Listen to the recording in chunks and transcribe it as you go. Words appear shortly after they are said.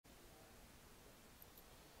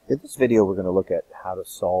In this video, we're going to look at how to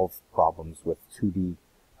solve problems with 2D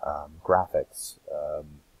graphics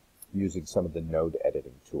using some of the node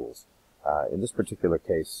editing tools. In this particular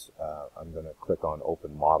case, I'm going to click on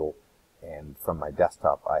Open Model, and from my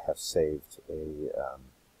desktop, I have saved an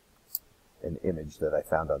image that I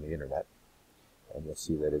found on the internet, and you'll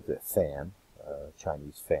see that it's a fan, a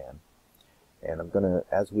Chinese fan. And I'm going to,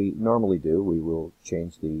 as we normally do, we will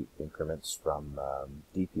change the increments from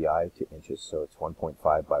DPI to inches, so it's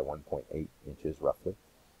 1.5 by 1.8 inches roughly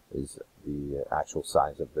is the actual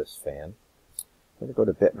size of this fan. I'm going to go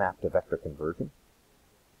to bitmap to vector conversion,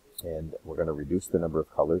 and we're going to reduce the number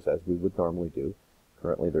of colors as we would normally do.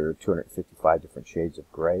 Currently there are 255 different shades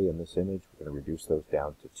of gray in this image. We're going to reduce those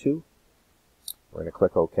down to 2. We're going to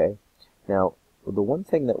click OK. Now, the one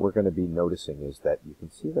thing that we're going to be noticing is that you can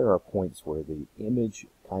see there are points where the image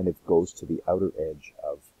kind of goes to the outer edge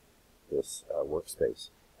of this workspace.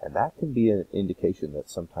 And that can be an indication that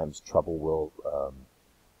sometimes trouble will,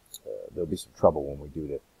 there'll be some trouble when we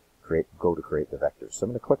go to create the vectors. So I'm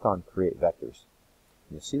going to click on Create Vectors.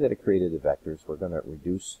 And you'll see that it created the vectors. We're going to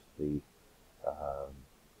reduce the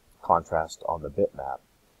contrast on the bitmap.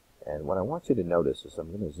 And what I want you to notice is I'm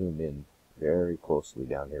going to zoom in very closely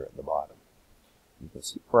down here at the bottom. You can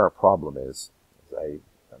see where our problem is. I'm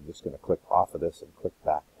just going to click off of this and click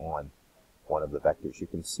back on one of the vectors. You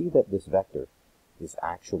can see that this vector is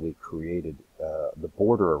actually created, the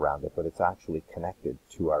border around it, but it's actually connected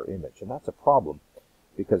to our image. And that's a problem,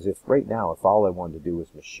 because if right now, if all I wanted to do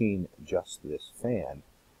was machine just this fan,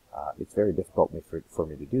 it's very difficult for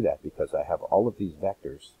me to do that, because I have all of these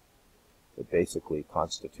vectors that basically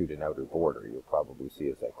constitute an outer border. You'll probably see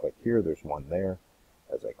as I click here, there's one there.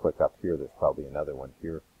 As I click up here, there's probably another one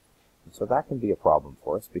here. And so that can be a problem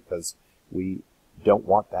for us because we don't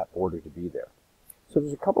want that border to be there. So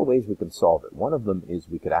there's a couple ways we can solve it. One of them is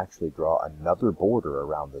we could actually draw another border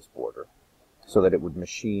around this border so that it would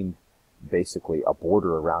machine basically a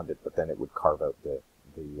border around it, but then it would carve out the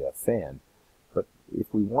fan. But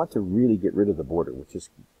if we want to really get rid of the border, which is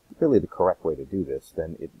really the correct way to do this,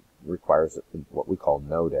 then it requires what we call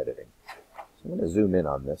node editing. So I'm going to zoom in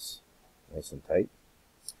on this nice and tight.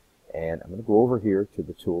 And I'm going to go over here to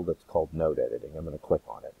the tool that's called Node Editing. I'm going to click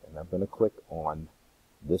on it, and I'm going to click on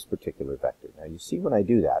this particular vector. Now you see when I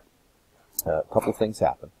do that, a couple things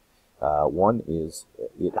happen. One is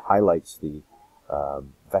it highlights the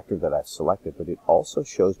vector that I've selected, but it also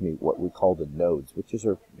shows me what we call the nodes, which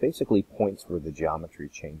are basically points where the geometry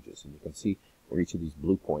changes. And you can see where each of these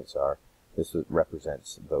blue points are. This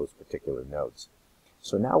represents those particular nodes.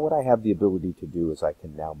 So now what I have the ability to do is I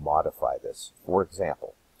can now modify this. For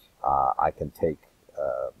example, I can take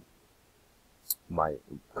my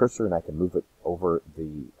cursor and I can move it over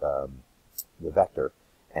the vector,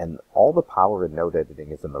 and all the power in node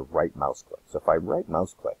editing is in the right mouse click. So if I right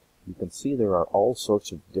mouse click, you can see there are all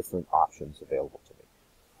sorts of different options available to me.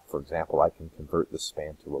 For example, I can convert the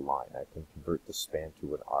span to a line. I can convert the span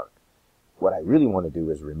to an arc. What I really want to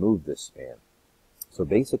do is remove this span. So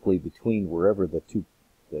basically between wherever the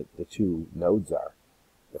two nodes are,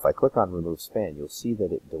 if I click on Remove Span, you'll see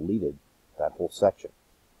that it deleted that whole section.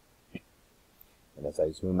 And as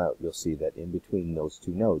I zoom out, you'll see that in between those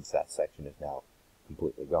two nodes, that section is now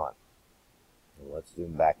completely gone. And let's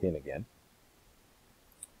zoom back in again.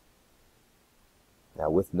 Now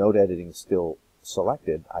with node editing still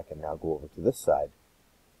selected, I can now go over to this side.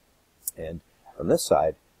 And from this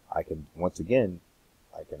side, I can, once again,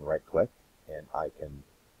 I can right click and I can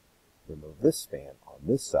remove this span on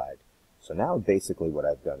this side. So now basically what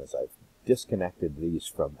I've done is I've disconnected these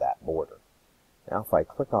from that border. Now if I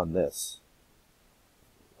click on this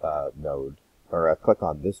node, or I click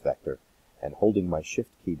on this vector, and holding my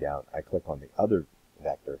shift key down, I click on the other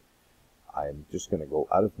vector, I'm just going to go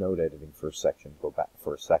out of node editing for a second, go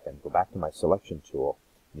back to my selection tool,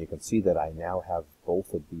 and you can see that I now have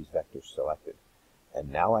both of these vectors selected.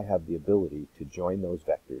 And now I have the ability to join those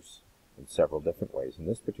vectors in several different ways. In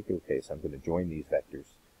this particular case, I'm going to join these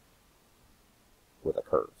vectors with a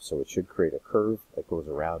curve. So it should create a curve that goes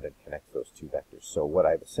around and connects those two vectors. So what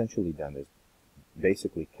I've essentially done is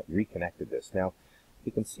basically reconnected this. Now,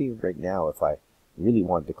 you can see right now, if I really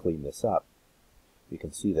wanted to clean this up, you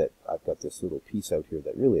can see that I've got this little piece out here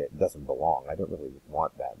that really doesn't belong. I don't really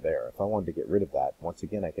want that there. If I wanted to get rid of that, once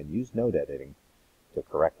again, I can use node editing to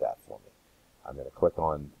correct that for me. I'm going to click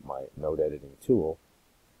on my node editing tool,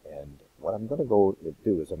 and what I'm going to go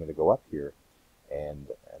do is I'm going to go up here, and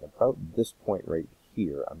at about this point right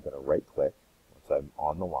here, I'm going to right click. Once I'm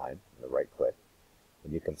on the line, I'm going to right click,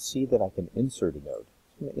 and you can see that I can insert a node.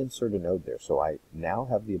 I'm going to insert a node there, so I now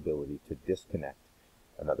have the ability to disconnect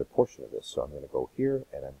another portion of this. So I'm going to go here,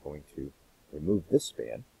 and I'm going to remove this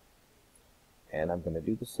span, And I'm going to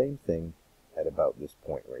do the same thing at about this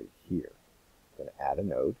point right here. I'm going to add a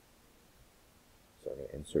node. So I'm going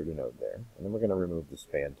to insert a node there. And then we're going to remove the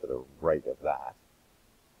span to the right of that.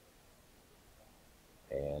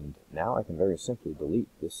 And now I can very simply delete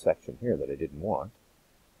this section here that I didn't want.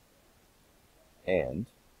 And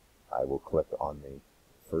I will click on the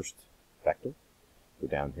first vector, go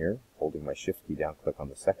down here, holding my shift key down, click on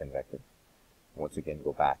the second vector. Once again,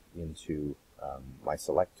 go back into my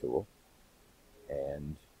select tool,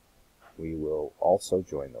 and we will also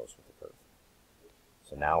join those with the curve.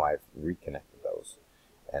 So now I've reconnected those.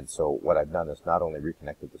 And so what I've done is not only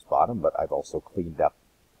reconnected this bottom, but I've also cleaned up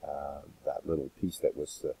that little piece that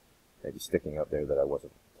was maybe sticking out there that I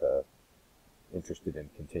wasn't interested in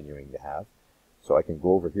continuing to have. So I can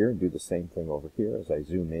go over here and do the same thing over here. As I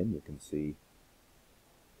zoom in, you can see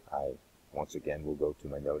I once again will go to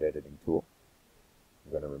my node editing tool.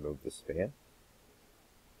 I'm going to remove the span.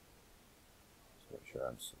 Just make sure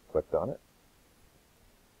I'm clicked on it.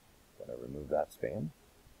 I'm going to remove that span.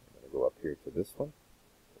 I'm going to go up here to this one,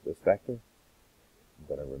 to this vector. I'm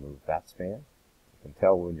going to remove that span. You can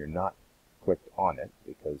tell when you're not clicked on it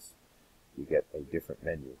because you get a different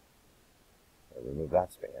menu. I remove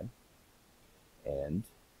that span. And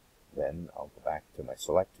then I'll go back to my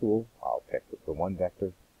select tool. I'll pick the one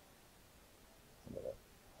vector. I'm going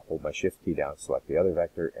to hold my shift key down, select the other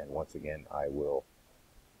vector, and once again I will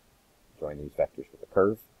join these vectors with a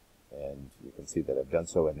curve. And you can see that I've done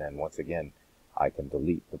so, and then once again I can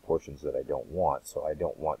delete the portions that I don't want. So I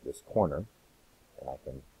don't want this corner, and I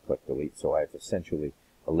can click delete. So I've essentially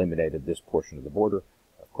eliminated this portion of the border.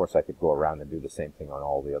 Of course, I could go around and do the same thing on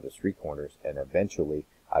all the other three corners, and eventually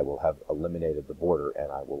I will have eliminated the border, and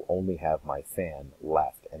I will only have my fan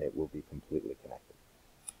left, and it will be completely connected.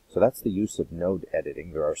 So that's the use of node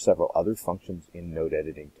editing. There are several other functions in node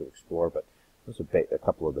editing to explore, but those are a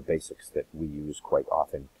couple of the basics that we use quite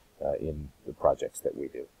often in the projects that we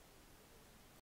do.